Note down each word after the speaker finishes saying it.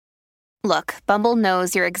Look, Bumble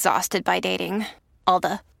knows you're exhausted by dating. All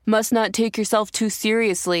the must not take yourself too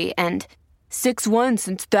seriously and 6'1"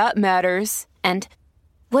 since that matters. And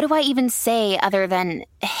what do I even say other than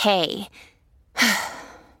hey?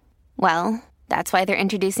 Well, that's why they're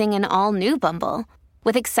introducing an all-new Bumble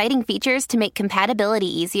with exciting features to make compatibility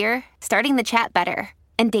easier, starting the chat better,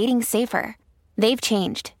 and dating safer. They've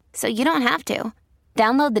changed, so you don't have to.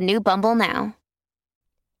 Download the new Bumble now.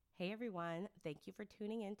 Hey everyone, thank you for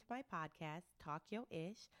tuning in to my podcast, Talk Yo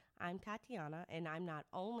Ish. I'm Tatiana, and I'm not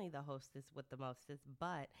only the hostess with the mostest,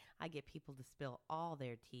 but I get people to spill all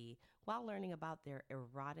their tea while learning about their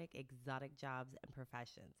erotic, exotic jobs and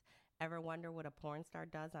professions. Ever wonder what a porn star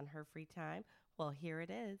does on her free time? Well, here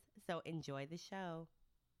it is, so enjoy the show.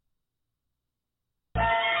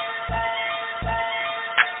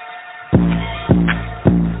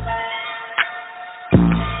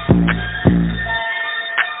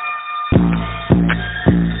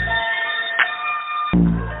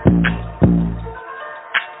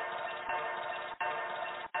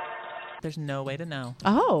 There's no way to know.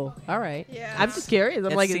 Oh, all right. Yeah. I'm just curious.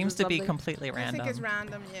 I'm It like, is seems this to be something- completely I random. think it's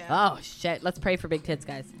random, yeah. Oh shit! Let's pray for big tits,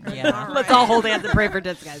 guys. Yeah. All Let's right. all hold hands and pray for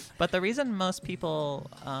tits, guys. But the reason most people,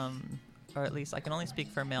 or at least I can only speak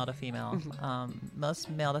for male to female, most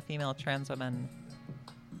male to female trans women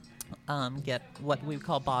get what we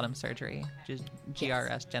call bottom surgery, which is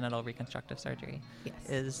GRS, genital reconstructive surgery,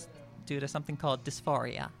 is due to something called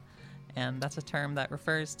dysphoria. And that's a term that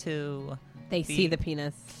refers to They see the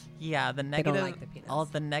penis. Yeah, the don't negative, like the penis. all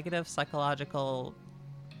the negative psychological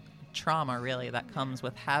trauma, really, that comes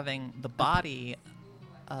with having the body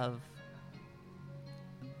of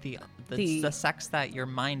the sex that your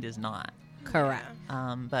mind is not. Correct.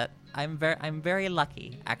 But I'm very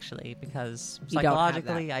lucky, actually, because You don't have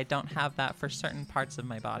psychologically that. I don't have that for certain parts of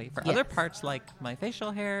my body. For Yes. other parts, like my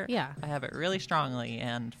facial hair, Yeah. I have it really strongly.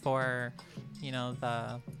 And for,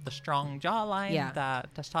 the strong jawline Yeah.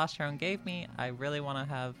 that testosterone gave me, I really want to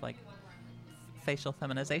have like facial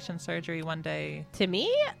feminization surgery one day. To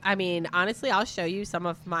me, I mean, honestly, I'll show you some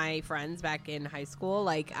of my friends back in high school.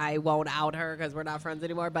 Like, I won't out her because we're not friends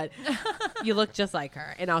anymore, but you look just like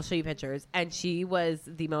her, and I'll show you pictures. And she was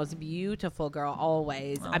the most beautiful girl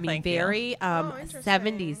always. Oh, I mean, thank you. very interesting.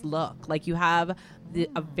 70s look. Like, you have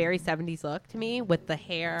a very 70s look to me with the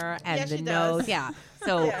hair and Yeah, the she nose. does. Yeah.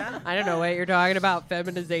 So, Yeah. I don't know what you're talking about,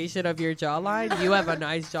 feminization of your jawline. You have a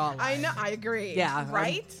nice jawline. I know, I agree. Yeah.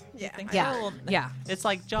 Right? Yeah. Think Yeah. so? Yeah. It's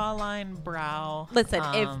like jawline, brow. Listen,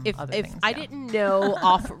 if other if things, I yeah. didn't know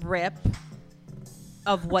off rip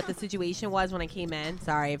of what the situation was when I came in,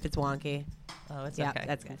 sorry if it's wonky. Oh, it's Yeah, okay.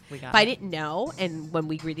 that's good. We got If I it. didn't know, and when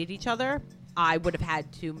we greeted each other, I would have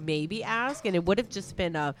had to maybe ask, and it would have just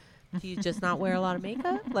been a, do you just not wear a lot of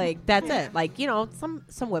makeup? Like, that's it. Like, some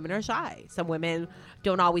women are shy. Some women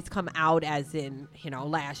don't always come out as in,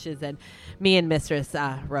 lashes. And me and Mistress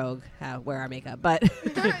Rogue wear our makeup. But,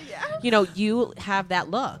 you have that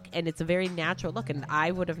look, and it's a very natural look. And I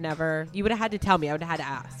would have never, you would have had to tell me. I would have had to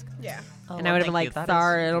ask. Yeah. Oh, And I well, would have been thank you. like, That is-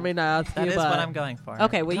 sorry, I don't mean to ask That you. is but what I'm going for.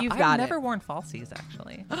 Okay, well, you've got I've it. never worn falsies,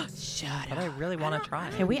 actually. Shut But I up. really want to try.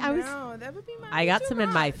 Can we? No, that would be my I got too some in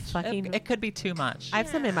my much. fucking. It could be too much. I have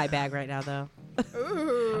some in my bag right now, though.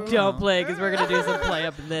 Ooh. Don't play, because we're gonna do some play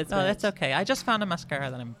up in this. No, that's bitch. okay. I just found a mascara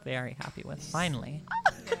that I'm very happy with. Finally.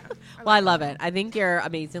 Well, I love it. I think you're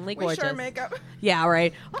amazingly We gorgeous. sure make up. Yeah,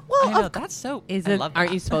 right. Well, I know, that's so... I isn't? love Aren't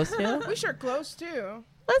that. you supposed to? We sure close too.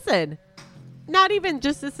 Listen, not even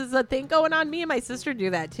just this is a thing going on. Me and my sister do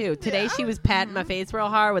that too. Today she was patting my face real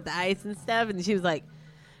hard with the ice and stuff, and she was like,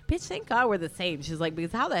 "Bitch, thank God we're the same." She's like,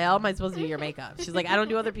 "Because how the hell am I supposed to do your makeup?" She's like, "I don't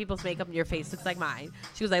do other people's makeup, and your face looks like mine."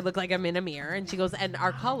 She goes, "I look like I'm in a mirror," and she goes, "And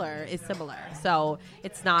our color is similar, so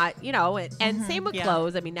it's not, and same with yeah.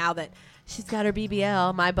 clothes. I mean, now that she's got her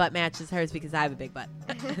BBL, my butt matches hers because I have a big butt."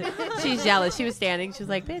 She's jealous. She was standing. She was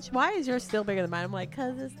like, "Bitch, why is yours still bigger than mine?" I'm like,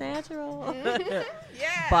 "Cause it's natural."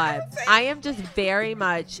 Yeah. But I am just very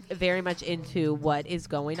much into what is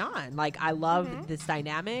going on. Like, I love this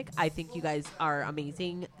dynamic. I think you guys are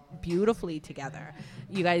amazing, beautifully together.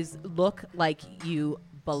 You guys look like you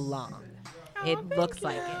belong. It thank looks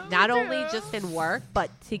like you. it. Not We only do. just in work, but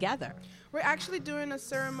together. We're actually doing a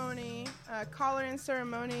ceremony, call-in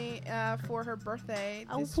ceremony for her birthday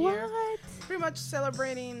this year. Pretty much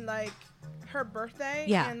celebrating like her birthday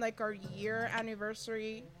Yeah. and like our year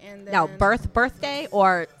anniversary and then No, birthday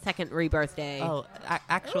or second rebirthday? Oh,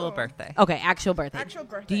 actual Oh. birthday. Okay, actual birthday. Actual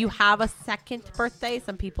birthday. Do you have a second birthday?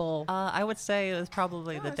 Some people, I would say it was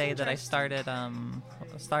probably the that's day that I interesting.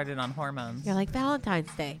 started on hormones. you're like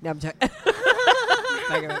Valentine's Day. No, I'm joking.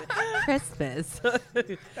 Christmas.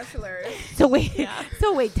 That's hilarious. So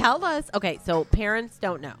wait, tell us. Okay, so parents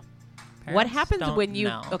don't know. What Parents happens don't when you?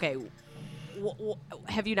 know. Okay,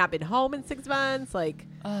 have you not been home in 6 months? Like,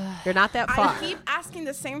 you're not that far. I keep asking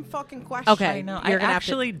the same fucking question. Okay. I know. You're I gonna have to-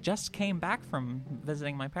 actually just came back from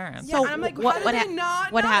visiting my parents. Yeah, and I'm like, how did they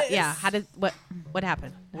not notice? Yeah, how did what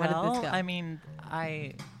happened? How did Well, this go? I mean,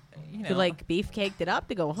 you know, you like beefcaked it up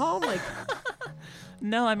to go home? Like,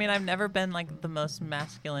 no, I mean, I've never been like the most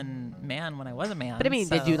masculine man when I was a man. but I mean,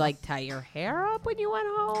 did so- you like tie your hair up when you went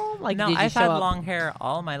home? Like, No, did you I've show had up? long hair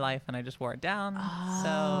all my life, and I just wore it down.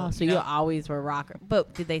 So you always were rocker.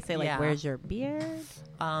 But did they say like, Yeah. "Where's your beard"?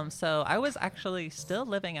 So I was actually still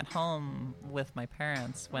living at home with my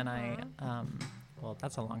parents when I. Well,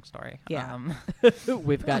 that's a long story. Yeah.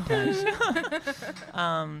 We've got time.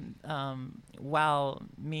 While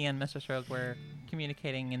me and Mr. Stroke were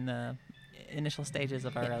communicating in the initial stages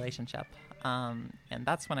of our relationship, and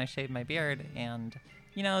that's when I shaved my beard, and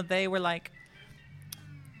you know they were like,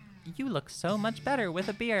 "You look so much better with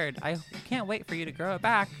a beard. I can't wait for you to grow it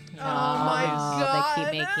back." You know, Oh my always- god.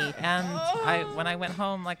 They keep making And when I went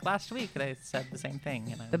home like last week, they said the same thing.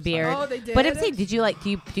 And I the was beard. Oh, they did? But I'm saying, did you like? Do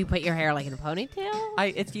you put your hair like in a ponytail?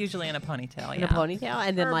 It's usually in a ponytail. In Yeah. a ponytail,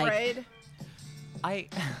 and then Or like, braid. I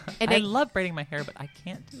And I I- love braiding my hair, but I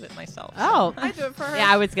can't do it myself. oh, I do it for her.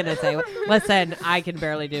 yeah. I was gonna say, listen, I can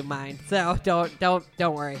barely do mine, so don't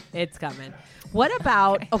worry, it's coming. What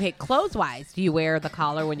about clothes wise? Do you wear the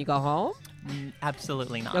collar when you go home?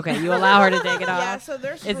 Absolutely not. Okay, you allow her to take it off. Yeah, so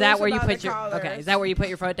there's Is that rules where you about put the your collars. Is that where you put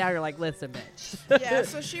your foot down? You're like, listen, bitch. Yeah,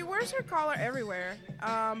 so she wears her collar everywhere,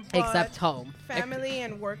 but Except home. family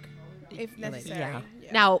and work, if necessary.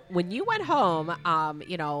 Yeah. Now, when you went home,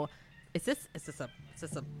 you know, is this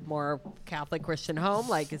a more Catholic Christian home?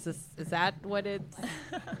 Like, is that what it's?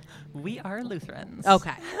 We are Lutherans.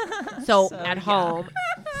 Okay, so, So, at yeah. home,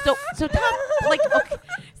 so Tom, like, okay,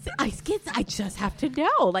 so I just have to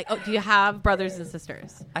know. Like, do you have brothers and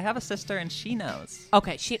sisters? I have a sister, and she knows.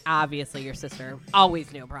 Okay, she obviously your sister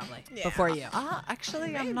always knew probably Yeah. before you.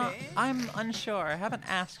 Actually, Maybe. I'm unsure. I haven't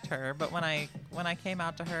asked her, but when I came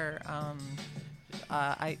out to her,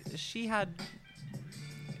 she had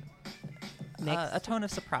a tone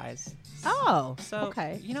of surprise. Oh, So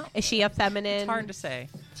okay. you know, Is she a feminine? it's hard to say.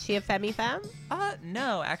 She a femme?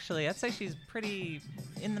 No, actually, I'd say she's pretty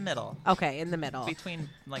in the middle Okay, in the middle. between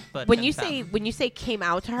like butch When and you femme. say came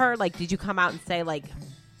out to her, like, did you come out and say like,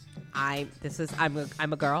 I'm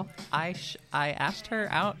a girl? I asked her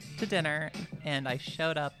out to dinner, and I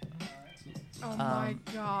showed up. Oh my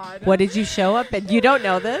god. What did you show up and you don't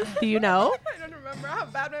know this? Do you know? I don't remember. I have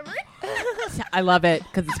a bad memory. I love it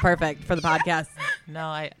because it's perfect for the podcast. No,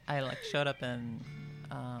 I like showed up in.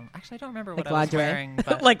 Actually, I don't remember what Like I was lingerie, wearing,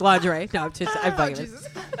 but like lingerie. No, I'm just I'm Oh, fucking. Jesus.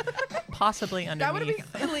 possibly That would have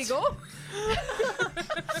underneath. been illegal.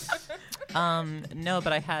 No,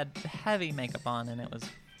 but I had heavy makeup on, and it was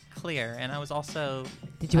clear, and I was also.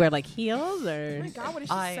 Did you wear like heels Oh or? my god, what did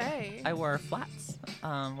she say? I wore flats,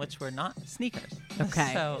 which were not sneakers.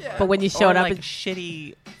 Okay. So, Yeah. But when you showed or up, like in-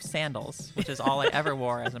 shitty sandals, which is all I ever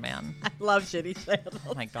wore as a man. I love shitty sandals.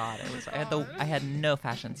 Oh my god, it was. I had no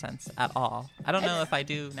fashion sense at all. I don't know if I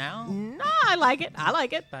do now. No, I like it.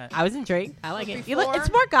 But- I was intrigued. I like But it. You look, before-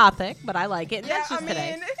 it's more gothic, but I like it. And yeah, that's just I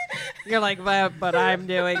today. mean, You're like, but I'm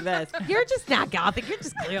doing this. You're just not gothic. You're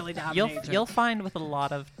just clearly dominating. You'll find with a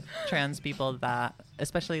lot of trans people that,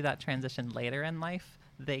 especially that transition later in life,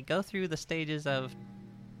 they go through the stages of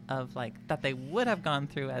like that they would have gone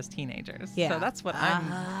through as teenagers. Yeah. So that's what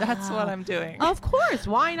I'm doing. Of course,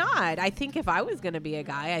 why not? I think if I was going to be a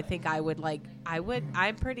guy, I think I would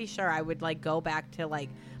I'm pretty sure I would like go back to like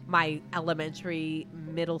my elementary,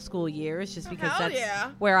 middle school years just because Hell that's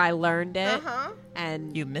yeah. where I learned it. uh-huh.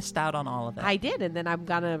 And You missed out on all of it. I did, and then I'm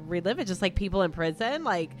gonna relive it, just like people in prison.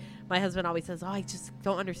 Like my husband always says, "Oh, I just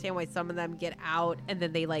don't understand why some of them get out and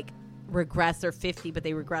then they like regress. They're 50, but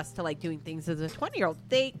they regress to like doing things as a 20-year-old.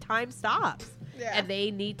 Time stops, Yeah. and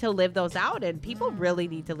they need to live those out. And people really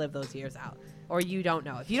need to live those years out, or you don't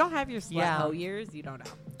know. If you don't have your slut Yeah. hoe years, you don't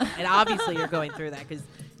know. And obviously, you're going through that because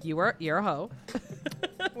you're a hoe.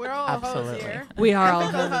 We're all Absolutely. hoes here. We are all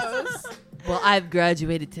Ethical hoes. hoes. Well, I've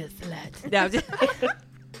graduated to slut. No, I'm just-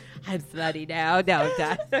 I'm slutty now. No, I'm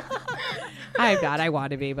not. I'm not. I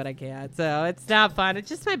want to be, but I can't. So it's not fun. It's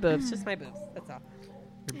just my boobs. Just my boobs. That's all.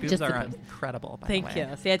 Your boobs Just are the boobs. incredible. By Thank the way.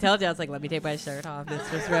 you. See, I told you. I was like, let me take my shirt off.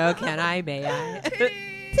 Mistress Rowe, can I? May I?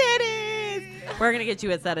 Titties. Titties. We're gonna get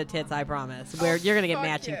you a set of tits. I promise. Where you're gonna get fuck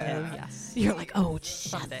matching yeah. tits. Yes. You're like, oh, shit.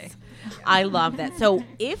 Someday. I love that. So,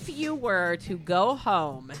 if you were to go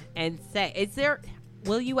home and say,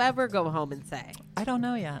 will you ever go home and say? I don't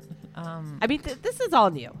know yet. I mean, this is all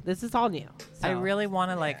new. This is all new. I So- really want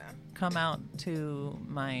to like Yeah. come out to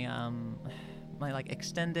my my like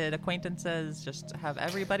extended acquaintances, just have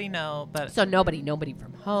everybody know. But So nobody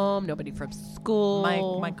from home, nobody from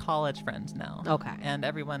school. my college friends know. Okay. And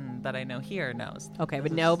everyone that I know here knows. Okay, but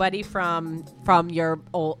This is- nobody from your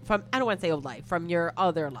I don't want to say old life, from your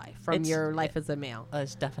other life, from It's- your life as a male.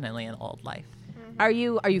 It's definitely an old life. Are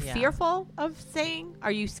you Yeah. fearful of saying?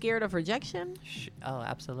 Are you scared of rejection? Oh,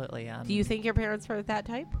 absolutely. Do you think your parents were that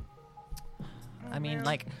type? I mean, man.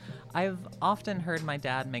 like, I've often heard my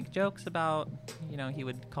dad make jokes about, he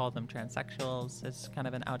would call them transsexuals. It's kind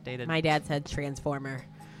of an outdated, My dad said transformer,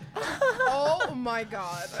 Oh my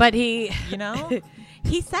god. but he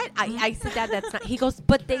he said I said that's not. He goes,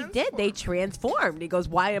 but they did. They transformed. He goes,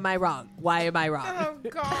 why am I wrong? Why am I wrong? Oh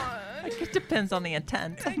god. it depends on the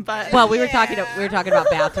intent. But Well, we were talking Yeah. about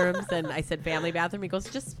bathrooms, and I said family bathroom. He goes,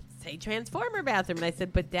 just say transformer bathroom, and I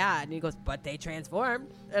said, but Dad, and he goes, but they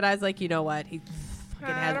transformed, and I was like, you know what? He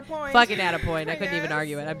Had a point. fucking had a point. I couldn't even Yes.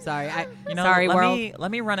 argue it. I'm sorry. let world. let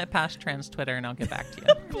me run it past trans Twitter and I'll get back to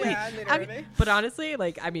you. Yeah, literally. But honestly,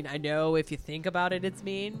 I know if you think about it, it's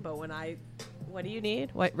mean. But what do you need?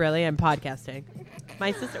 What really? I'm podcasting.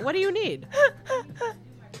 My sister, what do you need?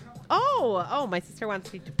 Oh, my sister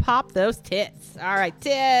wants me to pop those tits. All right,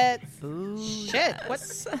 tits. Ooh, Shit.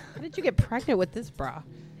 yes. How did you get pregnant with this bra?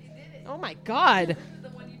 Oh my God.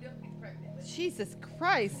 Jesus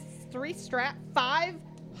Christ. 5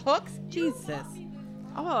 hooks? Jesus.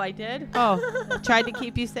 Oh, I did? Oh, tried to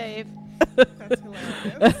keep you safe. That's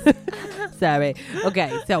hilarious. Sorry.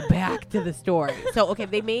 Okay, so back to the story. So, okay,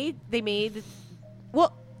 they made,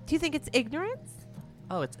 well, do you think it's ignorance?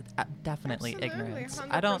 Oh, it's definitely Absolutely, ignorance. 100%.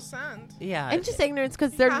 I don't. Yeah. And just ignorance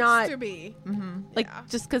because they're Has not, to be. like, Yeah.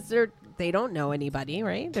 just because they don't know anybody,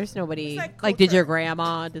 right? There's nobody, It's like, like did your culture.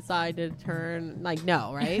 grandma decide to turn, like,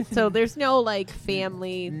 no, right? So there's no, like,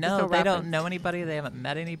 family. there's No, they reference don't know anybody. They haven't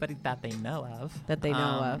met anybody that they know of. that they know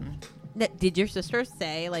of. Did your sister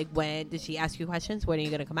say, like, when did she ask you questions? When are you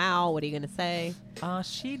going to come out? What are you going to say?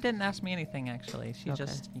 She didn't ask me anything actually. She Okay.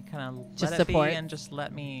 just kind of Just let it support. be and just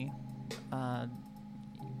let me,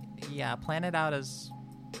 plan it out as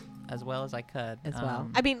well as I could. As well.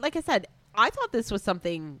 I mean, like I said, I thought this was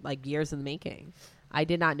something like years in the making. I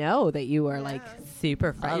did not know that you were like Yes.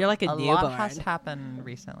 super fresh. You're like a lot newborn. has happened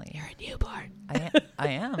recently. You're a newborn. I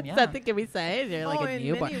am. Yeah. Is that the can we say? You're like Oh, a in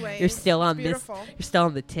newborn. many ways, You're still it's on this. beautiful. You're still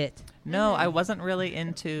on the tit. No, I wasn't really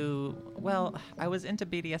into. Well, I was into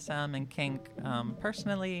BDSM and kink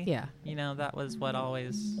personally. Yeah. That was what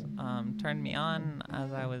always turned me on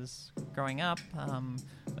as I was growing up.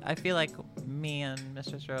 I feel like me and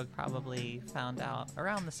Mr. Stroke probably found out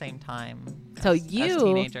around the same time. So as you-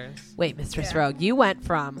 teenagers. Wait, Mr. Yeah. Stroke, you went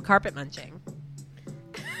from carpet munching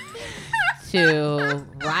to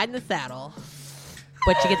riding the saddle,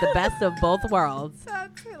 but you get the best of both worlds.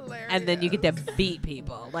 That's hilarious. And then you get to beat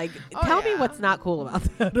people. Like, Oh, tell me yeah. what's not cool about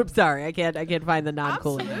that. I'm sorry, I can't find the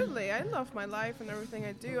non-cool. Absolutely. I love my life and everything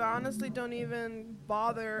I do. I honestly don't even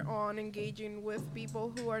bother on engaging with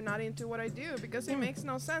people who are not into what I do because it makes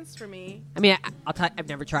no sense for me. I mean, I'll tell you, I've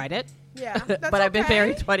never tried it, Yeah. That's but I've been okay.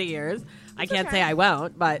 married 20 years. I It's can't say okay. I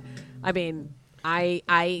won't, but I mean, I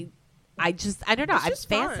don't know. It's I'm just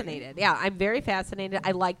fun. fascinated. Yeah, I'm very fascinated.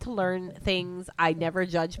 I like to learn things. I never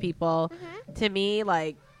judge people. Mm-hmm. To me,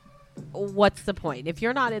 like, what's the point? If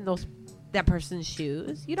you're not in that person's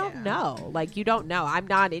shoes, you don't Yeah. know. Like, you don't know. I'm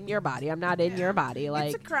not in your body. I'm not in Yeah. your body.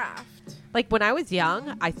 Like, it's a craft. like when I was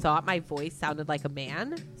young, I thought my voice sounded like a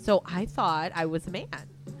man, so I thought I was a man.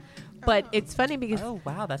 But Oh. it's funny because, Oh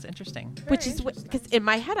wow, that's interesting. which Very is interesting. because in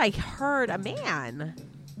my head I heard a man,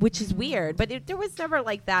 which is weird. But there was never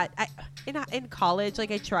like that. In college, like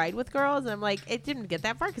I tried with girls, and I'm like, it didn't get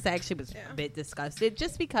that far because I actually was Yeah. a bit disgusted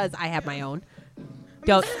just because I have my own.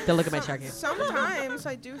 Don't look at my shark here. Sometimes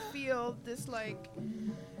I do feel this like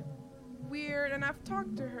weird, and I've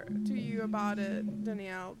talked to you about it,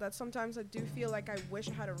 Danielle. That sometimes I do feel like I wish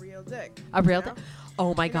I had a real dick. A real you know? thing?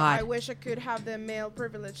 Oh my You know, I god! wish I could have the male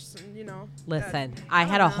privilege. And, Listen, that- I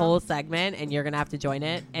had don't a know. whole segment, and you're gonna have to join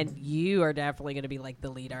it, and you are definitely gonna be like the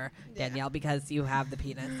leader, Yeah. Danielle, because you have the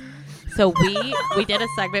penis. So we did a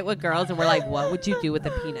segment with girls, and we're like, what would you do with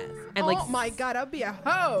the penis? And oh like, my god, I'd be a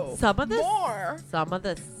hoe. some of the More. some of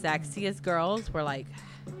the sexiest girls were like,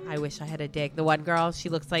 I wish I had a dick. The one girl, she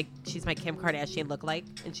looks like she's my Kim Kardashian lookalike,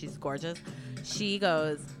 and she's gorgeous. She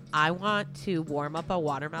goes, I want to warm up a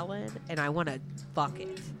watermelon, and I want to fuck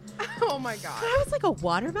it. Oh my god. And I was like, a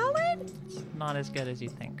watermelon? Not as good as you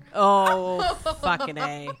think. Oh, fucking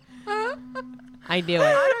A. I knew it.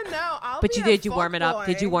 I don't know. But did you warm it up?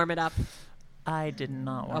 Did you warm it up? I did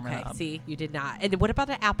not warm Okay, it up. see, you did not. And what about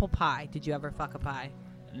an apple pie? Did you ever fuck a pie?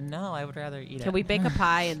 No, I would rather eat it. Can we bake a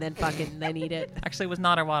pie and then then eat it? Actually, it was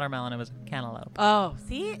not a watermelon. It was cantaloupe. Oh,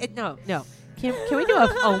 see? No. Can we do a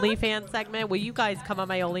OnlyFans segment? Will you guys come on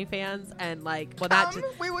my OnlyFans and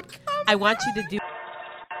we would come. I want you to do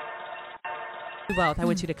both. I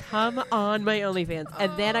want you to come on my OnlyFans,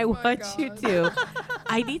 and then I want you to.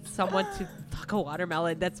 I need someone to fuck a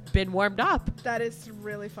watermelon that's been warmed up. That is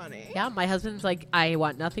really funny. Yeah, my husband's like, I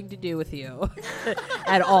want nothing to do with you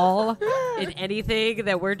at all in anything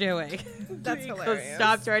that we're doing. That's So hilarious.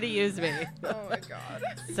 stop trying to use me. Oh my god.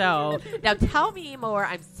 So now tell me more.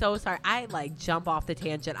 I'm so sorry. I jump off the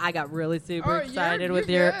tangent. I got really super excited you're with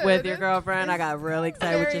your good. girlfriend. I got really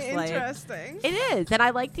excited with Very your slave. interesting. It is, and I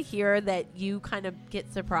like to hear that you kind of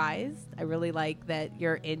get surprised. I really like that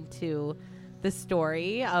you're into the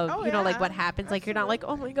story of yeah. what happens. Like you're not like,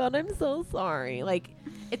 oh my god, I'm so sorry. Like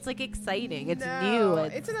it's exciting. It's new.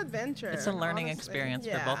 It's an adventure. It's a learning honestly. experience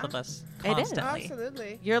for both of us It is. constantly.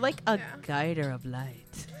 Absolutely. You're like a Yeah. guider of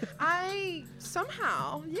light. I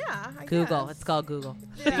somehow, yeah. I Google. guess. It's called Google.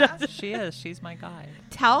 Yeah. She is. She's my guide.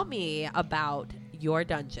 Tell me about your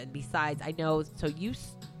dungeon. Besides, I know. So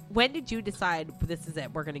when did you decide this is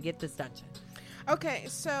it? We're gonna get this dungeon. Okay,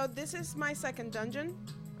 so this is my second dungeon.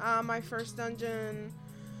 My first dungeon.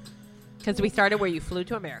 Because we started where you flew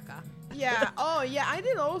to America. Yeah. Oh, yeah. I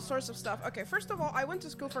did all sorts of stuff. Okay, first of all, I went to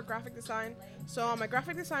school for graphic design. So I'm a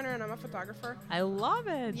graphic designer and I'm a photographer. I love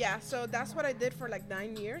it. Yeah. So that's what I did for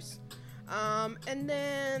 9 years. And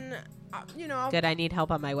then, Good. I need help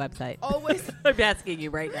on my website. always. I'm asking you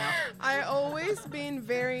right now. I always been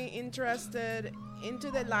very interested into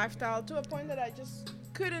the lifestyle to a point that I just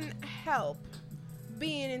couldn't help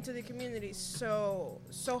being into the community so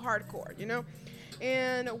hardcore,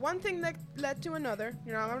 And one thing that led to another,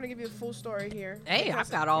 I'm going to give you a full story here. Hey, because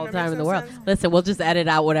I've got it, all the makes time in the no world. sense. Listen, we'll just edit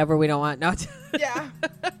out whatever we don't want. No. Yeah.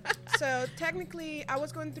 So technically, I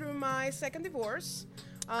was going through my second divorce.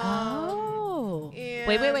 Oh. and-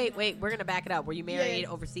 Wait. We're going to back it up. Were you Yeah, married yeah.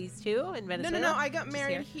 overseas too in Venezuela? No. I got Just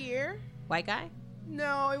married here. White guy?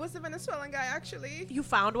 No, it was the Venezuelan guy, actually. You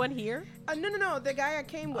found one here? No. The guy I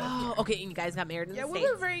came with. Oh, here. okay. And you guys got married in Yeah, the we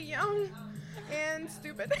States. were very young and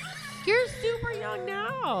stupid. You're super young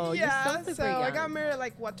now. Yeah, You're still so super young. I got married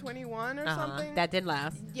at 21 or something. That didn't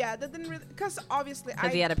last. Yeah, that didn't really, because obviously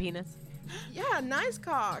Because he had a penis? yeah, nice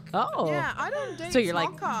cock. Oh. Yeah, I don't date So you're small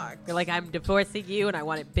like- cocks. You're like, I'm divorcing you and I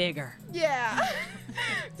want it bigger. Yeah.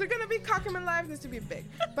 So gonna be cock in my life needs to be big.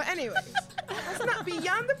 But anyways, that's not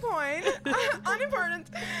beyond the point. Unimportant.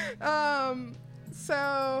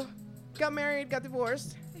 So got married, got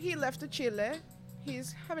divorced. He left to Chile.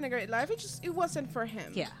 He's having a great life. It wasn't for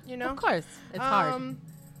him. Yeah. You know? Of course. It's hard.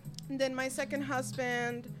 And then my second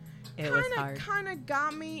husband It was hard. kind of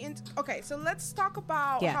got me into. Okay, so let's talk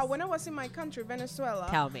about Yes. how when I was in my country, Venezuela.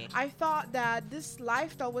 Tell me. I thought that this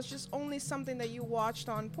lifestyle was just only something that you watched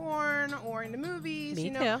on porn or in the movies. Me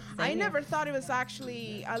you know, too. Same I here. never thought it was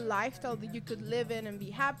actually a lifestyle that you could live in and be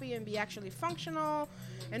happy and be actually functional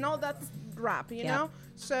and all that crap. You Yeah. know.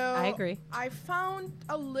 So I agree. I found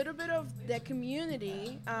a little bit of the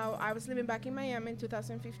community. I was living back in Miami in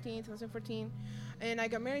 2015, 2014. And I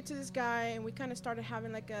got married to this guy, and we kind of started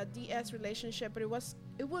having a DS relationship. But it was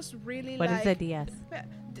really What is a DS?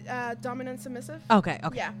 dominant submissive. Okay.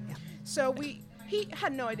 Yeah. So he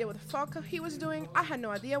had no idea what the fuck he was doing. I had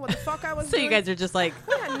no idea what the fuck I was So doing. you guys are just like,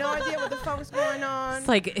 We had no idea what the fuck was going on.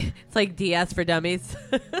 it's like DS for dummies.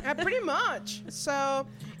 Pretty much. So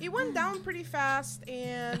it went down pretty fast,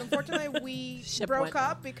 and unfortunately we Ship broke went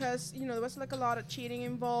up because there was a lot of cheating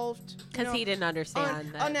involved. Because he didn't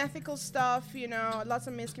understand that. Unethical stuff. Lots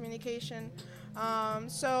of miscommunication.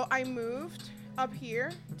 So I moved up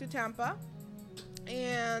here to Tampa,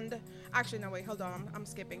 and actually no wait, hold on, I'm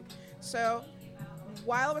skipping. So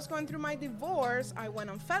while I was going through my divorce, I went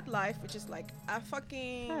on FetLife, which is a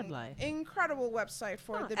fucking FetLife. incredible website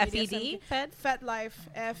for the FED? BDSM. Fed? FetLife,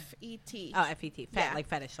 FET. Oh, FET. Yeah. Like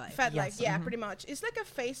fetish life. FetLife, Yes. yeah, pretty much. It's like a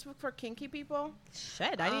Facebook for kinky people.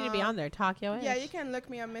 Shit, I need to be on there. Talk yo. Yeah, you can look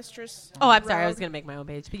me up, Mistress. Oh, I'm sorry. I was Rogue. going to make my own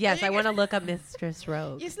page. But yes, you I want to can- look up Mistress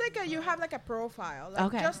Rogue. It's you have a profile,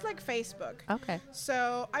 Okay. just like Facebook. Okay.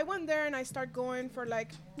 So I went there and I started going for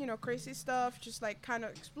crazy stuff, just kind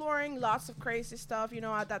of exploring lots of crazy stuff.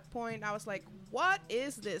 At that point I was like, what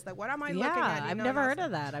is this? What am I looking at? Yeah, I've And never I was heard like,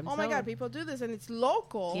 of that. oh my God, people do this and it's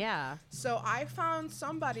local. Yeah. So I found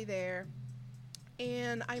somebody there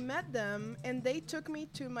and I met them and they took me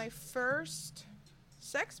to my first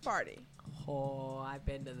sex party. Oh, I've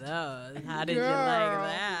been to those. How did you Girl, like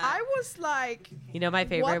that? I was like, You know my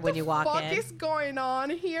favorite what when the you walk fuck in. is going on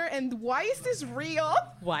here, and why is this real?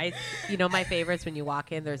 Why? You know my favorites when you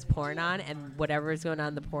walk in. There's porn on, and whatever is going on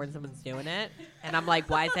in the porn, someone's doing it, and I'm like,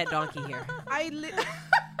 why is that donkey here?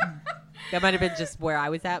 That might have been just where I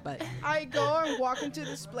was at, but I go and walk into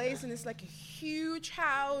this place, and it's like a huge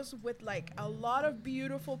house with like a lot of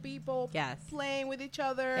beautiful people Yes. playing with each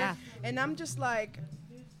other. Yeah. And I'm just like,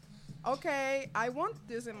 okay, I want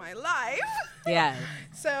this in my life. yeah.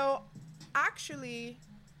 So actually,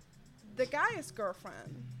 the guy's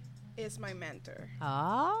girlfriend is my mentor.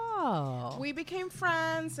 Oh. We became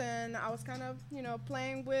friends, and I was kind of,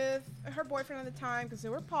 playing with her boyfriend at the time because they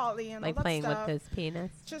were poly and Like all that playing stuff. with his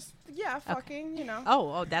penis. Just, fucking,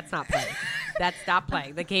 Oh, that's not playing. That's not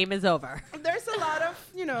playing. The game is over. There's a lot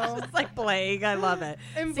of, It's like playing. I love it.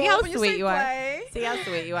 involved See how when you sweet say you are. play. See how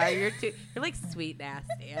sweet you are. You're like sweet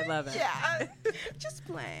nasty. I love it. Yeah, just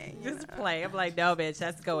playing. Just play. I'm like, no, bitch,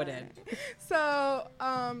 that's going in. So,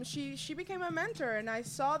 she became my mentor, and I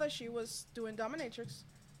saw that she was doing dominatrix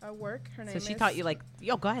work. Her name So is. she taught you like,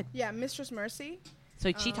 go ahead. Yeah, Mistress Mercy.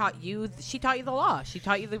 So she taught you the law. She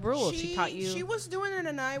taught you the rules. She taught you. She was doing it,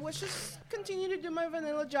 and I was just continue to do my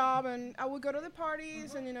vanilla job, and I would go to the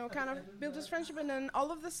parties and kind of build this friendship, and then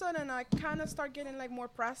all of a sudden I kind of start getting like more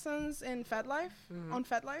presence in FedLife on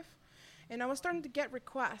FedLife, and I was starting to get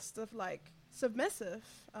requests of like submissive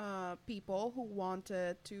people who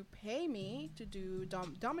wanted to pay me to do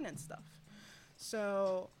dominant stuff.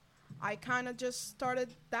 So I kind of just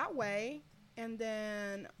started that way, and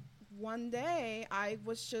then one day I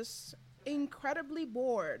was just incredibly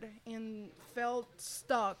bored and felt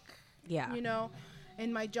stuck, Yeah.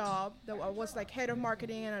 in my job. That I was like head of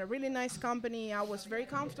marketing in a really nice company. I was very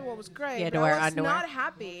comfortable. It was great. You had but to wear I was underwear? not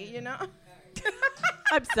happy,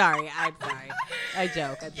 I'm sorry. I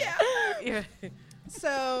joke. Yeah.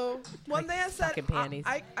 So one day I said, fucking panties.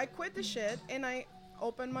 I quit the shit and I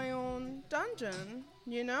opened my own dungeon,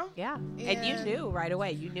 Yeah. And you knew right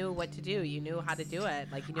away. You knew what to do. You knew how to do it.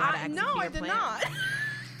 Like, you knew how to execute No, I your did plan. not.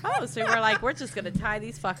 Oh, so you were like, we're just going to tie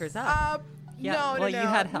these fuckers up. Yeah, No, well, no. you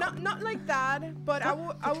had help. Not like that, but I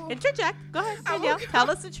will. Interject. Go ahead, I will Danielle. go-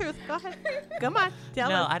 Tell us the truth. Go ahead. Come on. Tell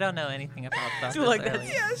No, us. I don't know anything about that. Look, this early.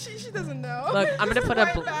 Yeah, she doesn't know. Look, I'm gonna put a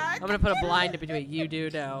Right back. blind in between. You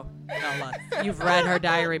do know. No, look. You've read her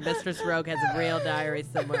diary. Mistress Rogue has a real diary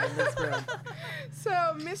somewhere in this room.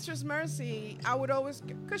 So Mistress Mercy, I would always,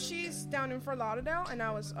 because she's down in Fort Lauderdale and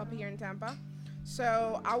I was up here in Tampa,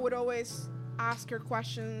 so I would always ask her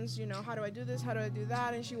questions, how do I do this, how do I do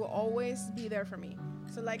that, and she will always be there for me.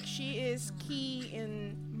 So like she is key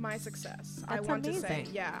in my success. I That's want to amazing.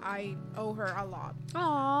 say, yeah, I owe her a lot.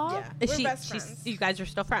 Aww. Yeah, Is we're best friends. You guys are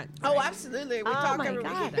still friends. Oh, right? absolutely. We Oh talk my every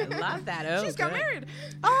God, week. I love that. Oh, She's got good. married.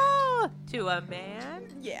 Oh, to a man.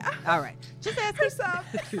 Yeah. All right. Just Her asking. sub.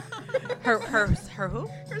 Her who?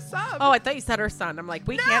 Her sub. Oh, I thought you said her son. I'm like,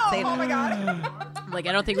 we no! can't say that. Oh my God. I'm like,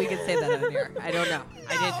 I don't think we can say that on here. I don't know.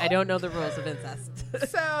 I don't know the rules of incest.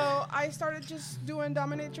 So I started just doing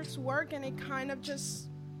dominatrix work, and it kind of just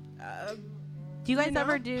Do you guys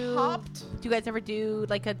ever do? popped. Do you guys ever do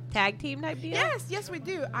like a tag team type deal? Yes, we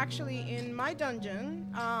do. Actually, in my dungeon,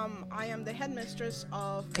 I am the headmistress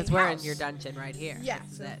of. Because a we're house. in your dungeon right here. Yes,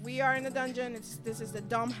 This is it. we are in the dungeon. This is the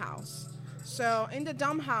Dumb House. So in the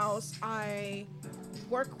Dumb House, I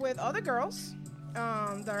work with other girls.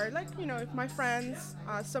 That are like my friends.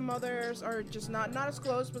 Some others are just not as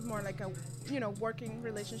close, but more like a working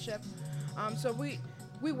relationship. So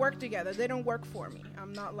we work together. They don't work for me.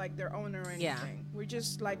 I'm not like their owner or anything. Yeah. We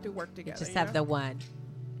just like to work together. Just have the one.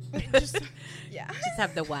 just, yeah. Just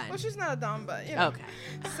have the one. Well, she's not a dumb, but Okay.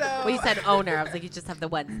 So Well, you said owner. I was like, you just have the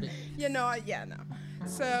one. no.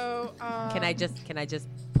 So Can I just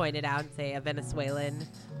point it out and say a Venezuelan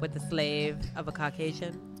with the slave of a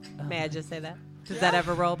Caucasian? May I just say that? Does that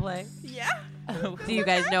ever role play? Yeah. Do you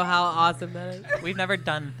guys know how awesome that is? We've never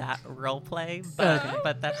done that role play,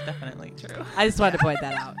 but that's definitely true. I just wanted to point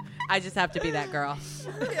that out. I just have to be that girl.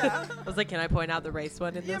 Yeah. I was like, can I point out the race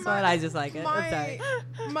one in Yeah, this my- one? I just like it. I'm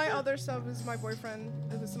sorry. My other sub is my boyfriend.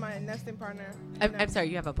 This is my nesting partner. I'm sorry,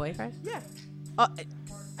 you have a boyfriend? Yeah. Oh,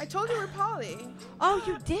 I told you we're poly. oh,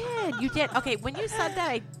 you did. You did. Okay, when you said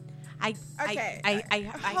that, I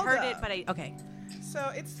Hold heard it, up. but okay. So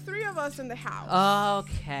it's 3 of us in the house.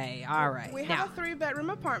 Okay, all right. We now, have a 3-bedroom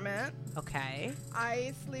apartment. okay,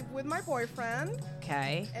 I sleep with my boyfriend.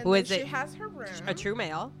 okay. And Who then is she it? has her room. A true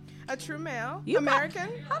male. A true male. You got- American.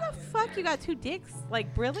 How the fuck you got 2 dicks? Like,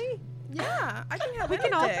 really? Yeah, I can have We any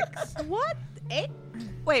can all. dicks. What?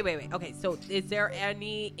 Wait. Okay, so is there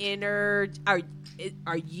any inner?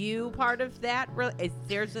 Are you part of that? Is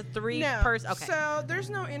there's a three-person? Okay. So there's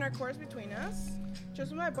no intercourse between us.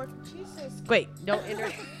 Just my boyfriend. Jesus. Wait, no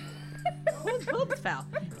inter. Hold foul.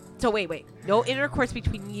 So wait. No intercourse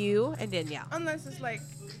between you and Danielle. Unless it's like,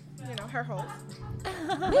 her hole.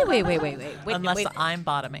 Wait. Unless I'm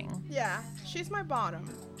bottoming. Yeah, she's my bottom.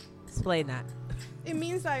 Explain that. It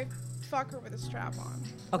means I fuck her with a strap on.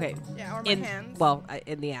 Okay. Yeah, or my hands. Well,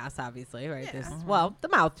 in the ass, obviously, right? Yeah. Well, the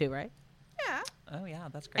mouth too, right? Yeah. Oh yeah,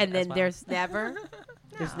 that's great. And then as well. there's never,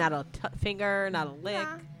 there's No. not a finger, not a lick,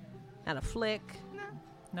 Nah. not a flick,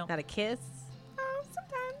 No. not a kiss. Oh,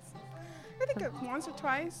 sometimes. I think once or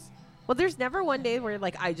twice. Well, there's never one day where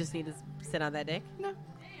like I just need to sit on that dick. No.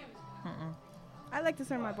 Mm-mm. I like to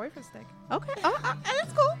sit on my boyfriend's dick. Okay.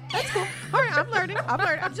 That's cool. All right, I'm learning.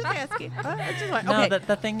 I'm just asking. No, Okay.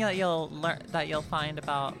 the thing that you'll learn that you'll find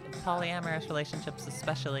about polyamorous relationships,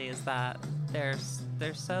 especially, is that they're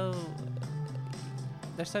so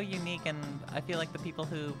unique, and I feel like the people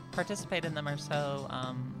who participate in them are so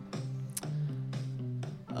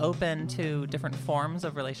open to different forms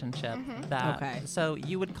of relationship. That Okay. so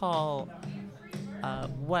you would call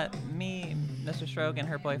what me, Mr. Stroke, and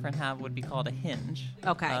her boyfriend have would be called a hinge.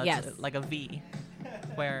 Okay, It's yes. like a V.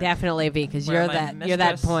 Where Definitely V, because where you're my you're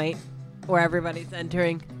that mistress- point where everybody's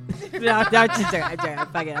entering. No, just joking. I'm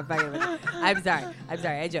fucking with it. I'm sorry.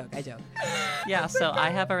 I joke. Yeah, so I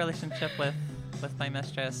have a relationship with my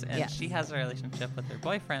mistress, and Yes. she has a relationship with her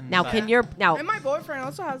boyfriend. Now, but- can your And my boyfriend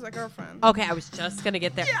also has a girlfriend. Okay, I was just gonna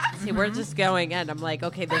get there. See, we're just going in. I'm like,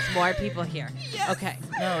 okay, there's more people here. Okay.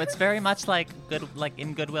 No, it's very much like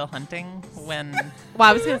in Goodwill Hunting when Well,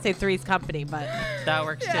 I was gonna say Three's Company, but that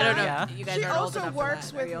works Yeah. too. I don't know. Yeah. you guys She aren't old also enough for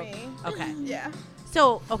works that. Are with you? me. Okay. Yeah.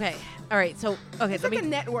 So, okay, all right. So, okay, It's let like me. a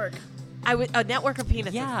network. A network of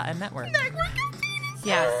penises. Yeah, a network. Network of penises.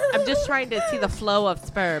 Yes. I'm just trying to see the flow of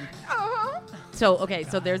sperm. Uh-huh. So, okay.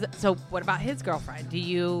 So what about his girlfriend? Do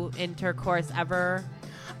you intercourse ever?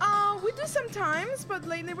 We do sometimes, but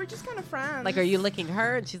lately we're just kind of friends. Like, are you licking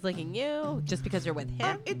her and she's licking you just because you're with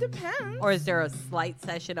him? It depends. Or is there a slight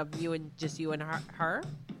session of you and just you and her?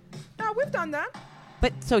 We've done that.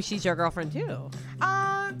 But so she's your girlfriend too.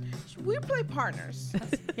 We play partners.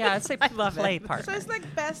 Yeah, I'd say love play it. partner. So it's like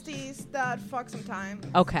besties that fuck sometimes.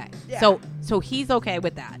 Okay. Yeah. So he's okay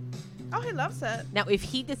with that. Oh, he loves it. Now, if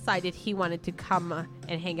he decided he wanted to come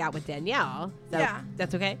and hang out with Danielle,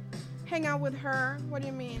 that's okay. Hang out with her. What do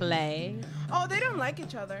you mean? Play. Oh, they don't like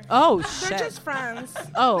each other. Oh They're shit. just friends.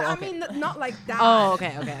 Oh, I okay. mean, not like that. Oh,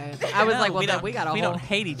 okay. I was No, like, well, we then don't, we got a we whole. don't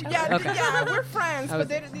hate each other. Yeah, Okay. yeah, we're friends, I was-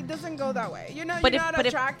 but it doesn't go that way. You're not But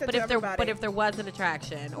attracted to everybody. if there was an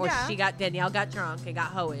attraction, or Yeah. Danielle got drunk and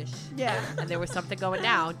got hoish, Yeah. and there was something going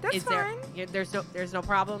down, That's is there? fine. There's no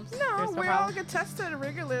problems. No, There's we all problems? get tested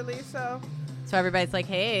regularly, so So everybody's like,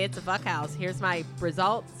 hey, it's a fuck house. Here's my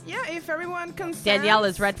results. yeah, if everyone consents. Danielle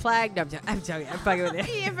is red flagged. No, I'm joking. I'm fucking with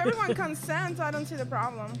you. If everyone consents, I don't see the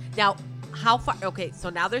problem. Now, how far? Okay, so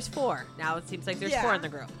now there's 4. Now it seems like there's Yeah. 4 in the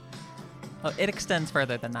group. Oh, it extends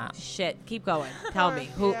further than that. Shit, keep going. Tell me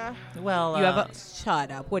who Yeah. Well, you have. Shut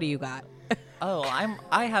up. What do you got?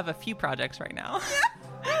 I have a few projects right now.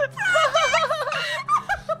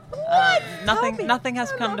 Nothing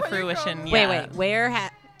has I come love to how you fruition go. yet. Wait. Where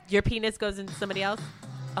your penis goes into somebody else?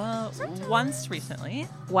 Once recently,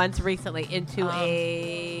 Once recently into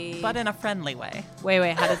a. but in a friendly way.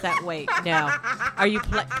 Wait. How does that? Wait. No. Are you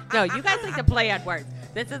play? No. You guys like to play on words.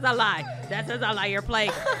 This is a lie. You're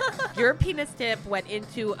playing. Your penis tip went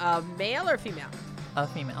into a male or female? A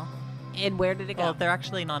female. And where did it go? Well, they're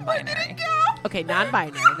actually non-binary. Okay,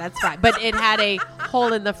 non-binary. That's fine. But it had a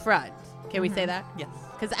hole in the front. Can we say that? Yes.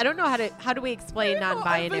 Because I don't know how do we explain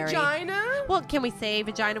non-binary? A vagina? Well, can we say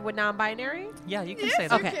vagina with non-binary? Yeah, you can Yes, say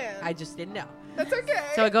that. you Okay, can. I just didn't know. That's okay.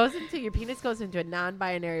 So it goes into your penis goes into a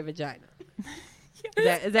non-binary vagina.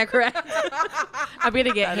 Is that correct? I'm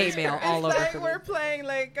gonna get hate mail all it's over like for we're me. playing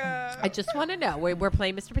like. I just want to know. We're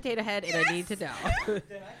playing Mr. Potato Head, and I need to know.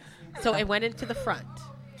 So it went into the front,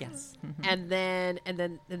 Yes. and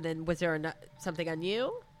then was there something on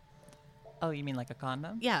you? Oh, you mean like a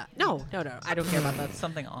condom? Yeah. No. I don't care about that.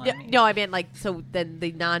 Something on Yeah, me. no, I meant like so. Then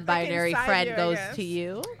the non-binary inside friend you, I goes guess. to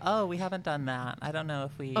you. Oh, we haven't done that. I don't know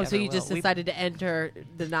if we. Oh, so ever you just will. We- decided to enter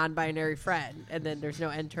the non-binary friend, and then there's no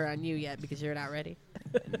enter on you yet because you're not ready.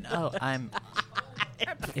 No, I'm.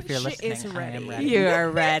 If you're She listening, is I am ready. ready. You are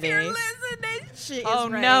If ready. you're listening, she Oh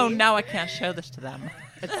is ready. no! Now I can't show this to them.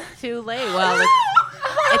 It's too late. Well, it's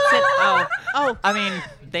I mean,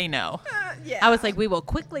 they know. Yeah. I was like, we will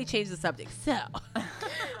quickly change the subject. So,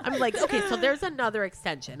 I'm like, okay, so there's another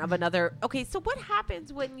extension of another. Okay, so what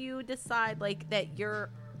happens when you decide like that your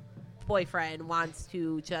boyfriend wants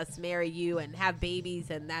to just marry you and have babies,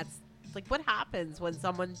 and that's like, what happens when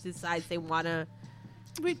someone decides they want to?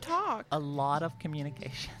 We talk. A lot of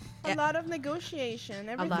communication. A lot of negotiation.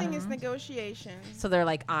 Everything is negotiation. So they're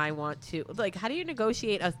like, I want to. Like, how do you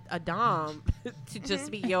negotiate a dom to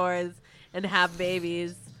just be yours and have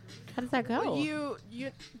babies? How does that go? You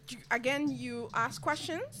again, you ask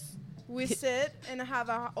questions. We sit and have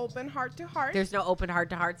an open heart to heart. There's no open heart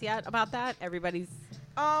to hearts yet about that. Everybody's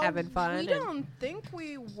having fun. We don't think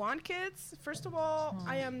we want kids. First of all,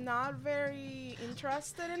 I am not very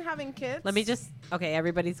interested in having kids. Let me just. Okay,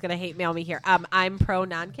 everybody's gonna hate mail me here. I'm pro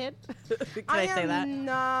non-kid. Can I say that?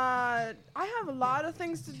 Not. I have a lot of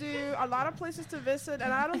things to do, a lot of places to visit,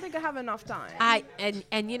 and I don't think I have enough time.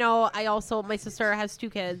 And you know, I also, my sister has 2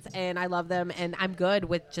 kids and I love them, and I'm good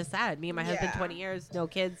with just that. Me and my husband, 20 years, no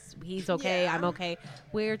kids. He's okay. Yeah. I'm okay.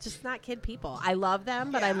 We're just not kid people. I love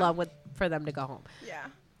them, but I love for them to go home. Yeah.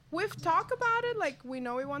 We've talked about it, like we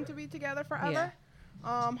know we want to be together forever.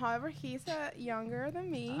 However, he's younger than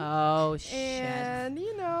me. Oh, shit. And,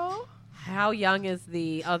 you know. How young is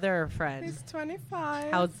the other friend? He's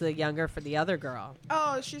 25. How's the younger for the other girl?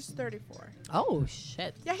 Oh, she's 34. Oh,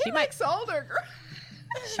 shit. Yeah, he likes older girls.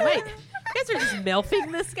 She might. You guys are just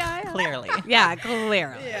milfing this guy? Clearly. Yeah,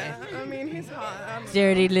 clearly. Yeah, I mean, he's hot.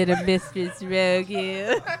 Dirty little Mistress Rogue,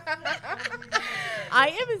 you. I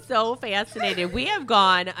am so fascinated. We have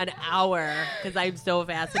gone an hour because I'm so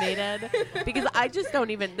fascinated because I just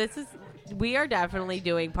don't even. We are definitely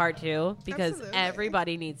doing part 2 because Absolutely.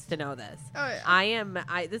 everybody needs to know this. Oh, yeah.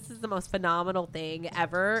 This is the most phenomenal thing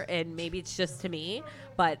ever, and maybe it's just to me,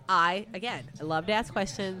 but I love to ask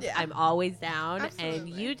questions. Yeah. I'm always down, Absolutely. and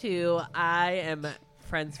you two, I am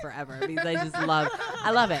friends forever because I just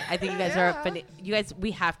love it. I think you guys are you guys,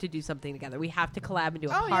 we have to do something together. We have to collab and do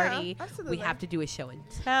a party. Yeah, absolutely. We have to do a show and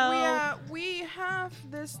tell. We have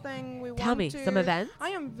this thing we want to. Tell me, some events? I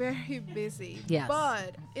am very busy. Yes.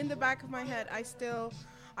 But in the back of my head,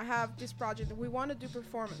 I have this project that we want to do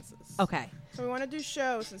performances. Okay. So we want to do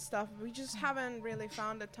shows and stuff. We just haven't really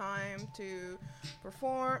found the time to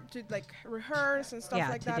perform, to like rehearse and stuff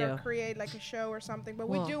like that, or create like a show or something. But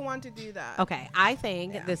we do want to do that. Okay, I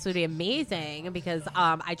think this would be amazing because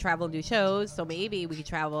I travel and do shows, so maybe we could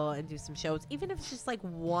travel and do some shows, even if it's just like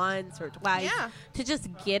once or twice, to just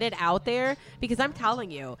get it out there. Because I'm telling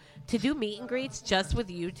you, to do meet and greets just with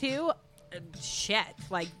you two. Shit.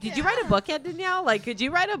 Like, did you write a book yet, Danielle? Like, could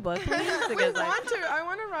you write a book, please? Because I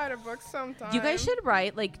want to write a book sometime. You guys should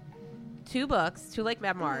write like 2 books, 2 like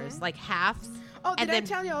memoirs, like halves. Oh, did I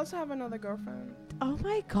tell you I also have another girlfriend? Oh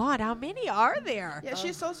my God, how many are there? Yeah,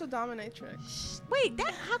 she's also dominatrix. Wait,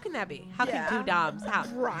 how can that be? How can 2 doms? How?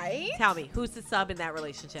 Right? Tell me, who's the sub in that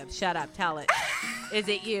relationship? Shut up, tell it. Is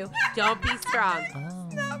it you? Don't be strong.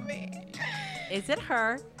 It's not me. Is it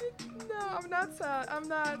her? No, I'm not sad. I'm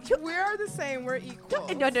not. We are the same. We're equal.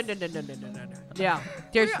 No. Yeah.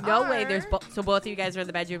 There's no way there's so both of you guys are in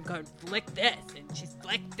the bedroom going, flick this, and she's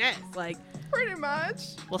like this. Like, pretty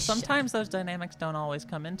much. Well, sometimes those dynamics don't always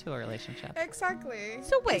come into a relationship. Exactly.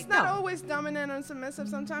 So wait, it's not always dominant and submissive.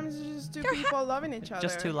 Sometimes it's just 2 people loving each other.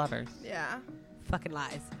 Just 2 lovers. Yeah. Fucking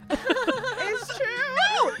lies. It's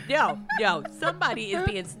true. No. Somebody is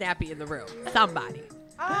being snappy in the room. Somebody.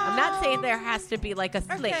 I'm not saying there has to be like a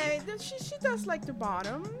slate. Okay, she does like the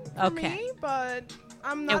bottom for me, but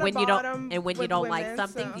I'm not and when a bottom. And when you don't like women,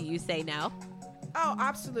 something, do you say no? Oh,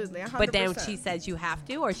 absolutely, 100%. But then she says you have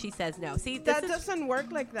to, or she says no. See, that doesn't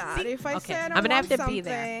work like that. See, if I said I'm gonna have to something, be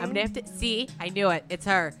there. I'm gonna have to see. I knew it. It's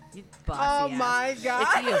her. You bossy oh my God!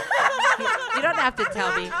 It's you. You don't have to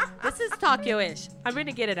tell me. This is Tokyo-ish. I'm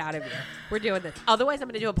gonna get it out of you. We're doing this. Otherwise, I'm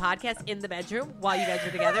gonna do a podcast in the bedroom while you guys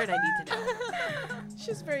are together, and I need to know.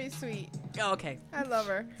 She's very sweet. Oh, okay. I love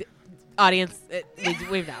her. Audience,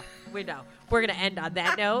 we know. We're going to end on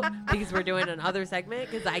that note because we're doing another segment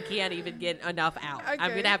because I can't even get enough out. Okay. I'm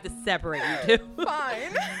going to have to separate you two.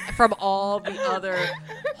 Fine. From all the other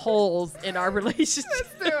holes in our relationship.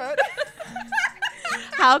 Let's do it.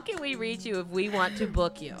 How can we reach you if we want to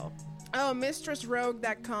book you? Oh,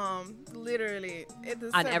 mistressrogue.com. Literally.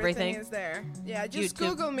 On everything is there. Yeah, just YouTube.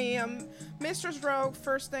 Google me. I'm Mistress Rogue.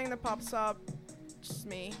 First thing that pops up. Just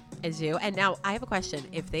me. Is you. And now I have a question.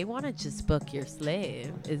 If they want to just book your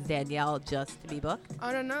slave, is Danielle just to be booked?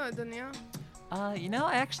 I don't know, Danielle.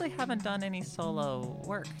 I actually haven't done any solo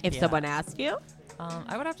work. If yet. someone asked you?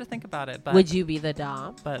 I would have to think about it. But Would you be the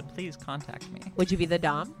dom? But please contact me. Would you be the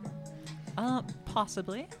dom?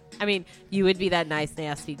 Possibly. I mean, you would be that nice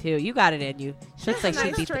nasty too. You got it in you. She looks like she'd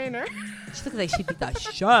Nice beat. trainer. She looks like she'd beat the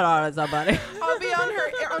shit out of somebody. I'll be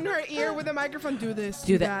on her ear with a microphone. Do this.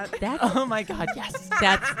 Do that. That's Oh my God, yes.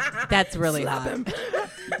 that's really hot.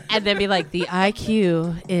 And then be like, the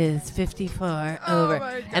IQ is 54 Oh over.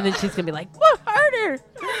 my And then she's gonna be like, what harder?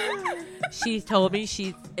 She told me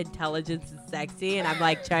she's intelligent and sexy, and I'm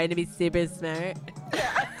like trying to be super smart.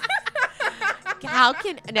 How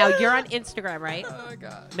can now you're on Instagram, right? Oh my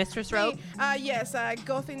god. Mistress Rogue? Yes,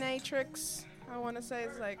 Gothinatrix. I want to say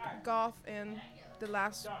it's like goth in the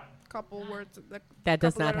last couple words. That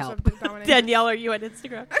does couple not letters help. of the domination. Danielle, are you on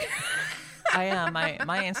Instagram? I am. My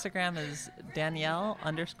Instagram is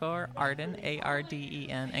Danielle_Arden, ARDEN,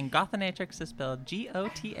 and Gothinatrix is spelled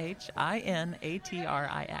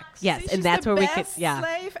GOTHINATRIX. Yes, She's and that's the where we could best yeah.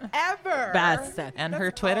 slave ever. Best. And That's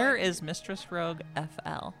her Twitter all. is Mistress Rogue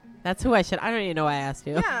FL. That's who I should. I don't even know why I asked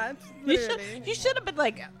you. Yeah, it's You should. literally. You should have been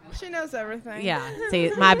like, She knows everything. yeah.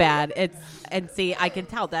 See, my bad. See, I can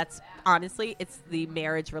tell. That's honestly, it's the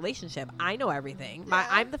marriage relationship. I know everything. Yeah.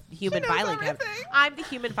 I'm the human knows filing cabinet. everything. I'm the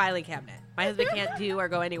human filing cabinet. My husband can't do or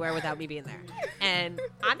go anywhere without me being there. And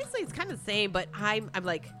honestly, it's kind of the same. But I'm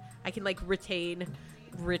like, I can like retain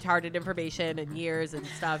retarded information and years and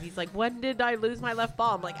stuff. He's like, when did I lose my left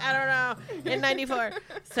ball? I'm like, I don't know, in 94.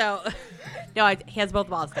 So no, he has both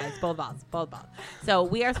balls, guys, both balls. So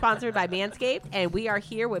we are sponsored by Manscaped, and we are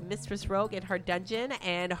here with Mistress Rogue in her dungeon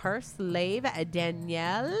and her slave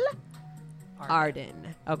Danielle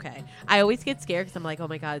Arden. Okay, I always get scared because I'm like, oh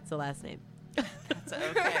my god, it's the last name. It's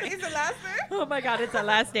okay. He's the last name. Oh my god, it's the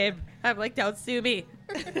last name. I'm like, don't sue me.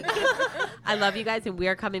 I love you guys, and we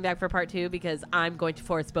are coming back for part 2 because I'm going to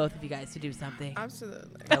force both of you guys to do something.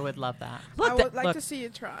 Absolutely. I would love that. I would like look, to see you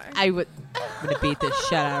try. I'm gonna beat the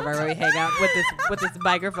shit out of her when we hang out with this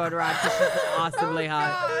microphone around because she's awesomely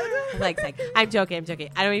hot. God. Like, I'm joking.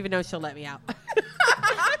 I don't even know if she'll let me out.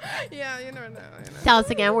 Yeah, you never know. Tell us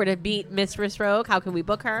again where to beat Mistress Rogue. How can we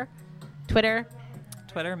book her? Twitter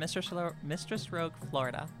Twitter, Mistress Rogue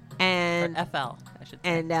Florida. and Or FL, I should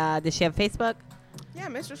say. and does she have Facebook? Yeah,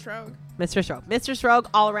 Mistress Rogue. Mistress Rogue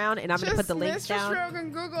all around, and I'm gonna Just put the links Mistress down. Rogue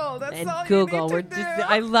and Google. That's And all Google. you We're need to do.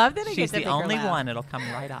 I love that I She's get to the make her only laugh. one. It'll come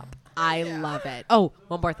right up. I love it. Oh,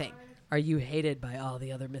 one more thing. Are you hated by all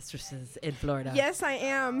the other mistresses in Florida? Yes, I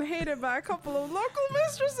am hated by a couple of local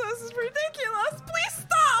mistresses. It's ridiculous. Please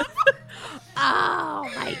stop. Oh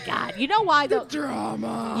my God. You know why though?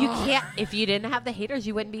 Drama. You can't. If you didn't have the haters,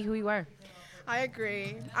 you wouldn't be who you were. I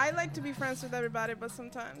agree. I like to be friends with everybody, but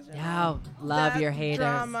sometimes you know, No, love that your haters.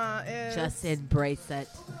 Drama is Just embrace it.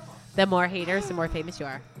 The more haters, the more famous you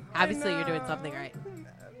are. Obviously, you're doing something right.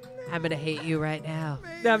 I'm gonna hate you right now.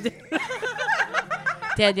 No, I'm just-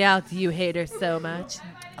 Danielle, do you hate her so much?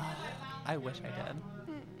 I wish I did.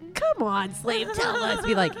 Come on, slave, tell us.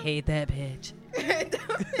 Be like, hate that bitch.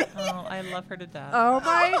 Oh, I love her to death. Oh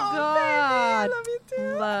my Oh, God. baby, I love you too.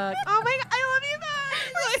 Look. Oh my God, I love you guys.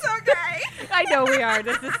 It's okay. I know we are.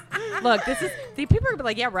 See, people are gonna be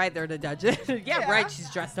like, yeah, right, they're in a dungeon. yeah, Yeah. right, she's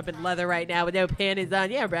dressed up in leather right now with no panties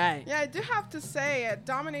on. Yeah, right. Yeah, I do have to say,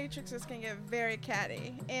 dominatrixes can get very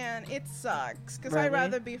catty, and it sucks because Really? I'd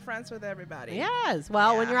rather be friends with everybody. Yes.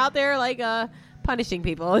 Well, when Yeah. you're out there, like, punishing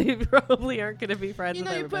people, you probably aren't going to be friends You know,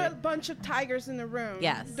 with you put everybody. a bunch of tigers in the room.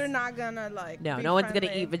 Yes. They're not gonna like. No, be no one's going to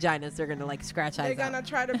friendly. eat vaginas. They're going to, like, scratch They're eyes gonna out.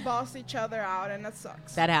 try to boss each other out, and that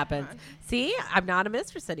sucks. That happens. Come on. See, I'm not a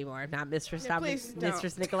mistress anymore. I'm not Mistress. Yeah, not please don't.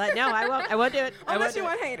 Mistress Nicolette. No, I won't. I won't do it. I won't Unless do you it.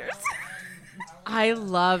 want haters. I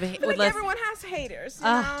love like let's- everyone has haters. You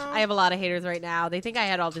know? I have a lot of haters right now. They think I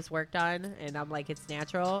had all this work done, and I'm like, it's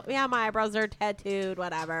natural. Yeah, my eyebrows are tattooed,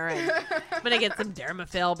 whatever. And I'm gonna get some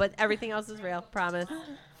Dermafill, but everything else is real. Promise.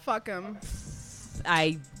 Fuck them.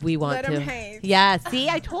 We want Let to. 'em hate. Yeah. See,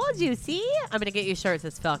 I told you. See, I'm gonna get you shirts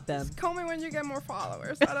that says "fuck them." Call me when you get more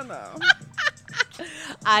followers. I don't know.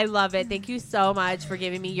 I love it. Thank you so much for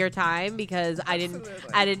giving me your time because I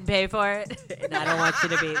Absolutely. didn't pay for it, and I don't want you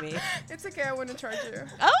to beat me. It's okay. I wouldn't charge you.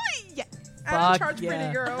 Oh yeah. I don't Fuck charge yeah.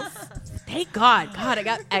 pretty girls. Thank God. God, I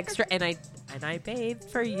got extra, and I bathed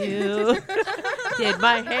for you. Did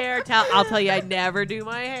my hair. I'll tell you, I never do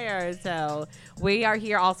my hair. So we are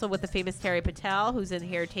here also with the famous Terry Patel, who's in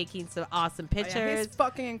here taking some awesome Oh, yeah, pictures. he's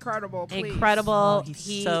fucking incredible. Please. Incredible. Oh, he's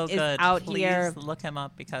he so is good. out Please here. look him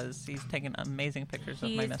up because he's taking amazing pictures of my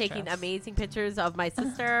He's mistress. taking amazing pictures of my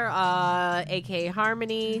sister, aka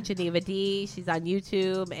Harmony, Geneva D. She's on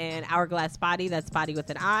YouTube, and Hourglass Body. That's Body with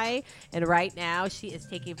an I. And right now, she is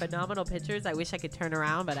taking phenomenal pictures. I wish I could turn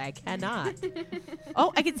around, but I cannot.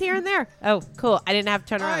 Oh, I can see her in there. Oh, cool. I didn't have to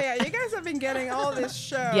turn Oh around. yeah, you guys have been getting all this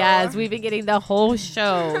show. Yes, we've been getting the whole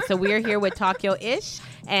show. So we are here with Talk Yo Ish,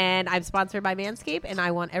 And I'm sponsored by Manscaped, and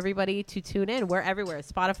I want everybody to tune in. We're everywhere.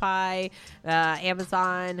 Spotify,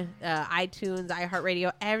 Amazon, iTunes,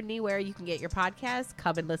 iHeartRadio, anywhere you can get your podcast.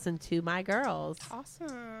 Come and listen to my girls.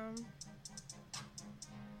 Awesome.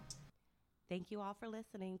 Thank you all for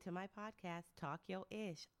listening to my podcast, Talk Yo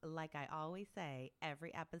Ish. Like I always say,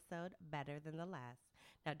 every episode better than the last.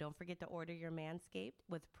 Now, don't forget to order your Manscaped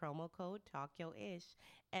with promo code TalkYoIsh.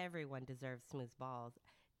 Everyone deserves smooth balls.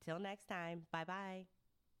 Till next time, bye-bye.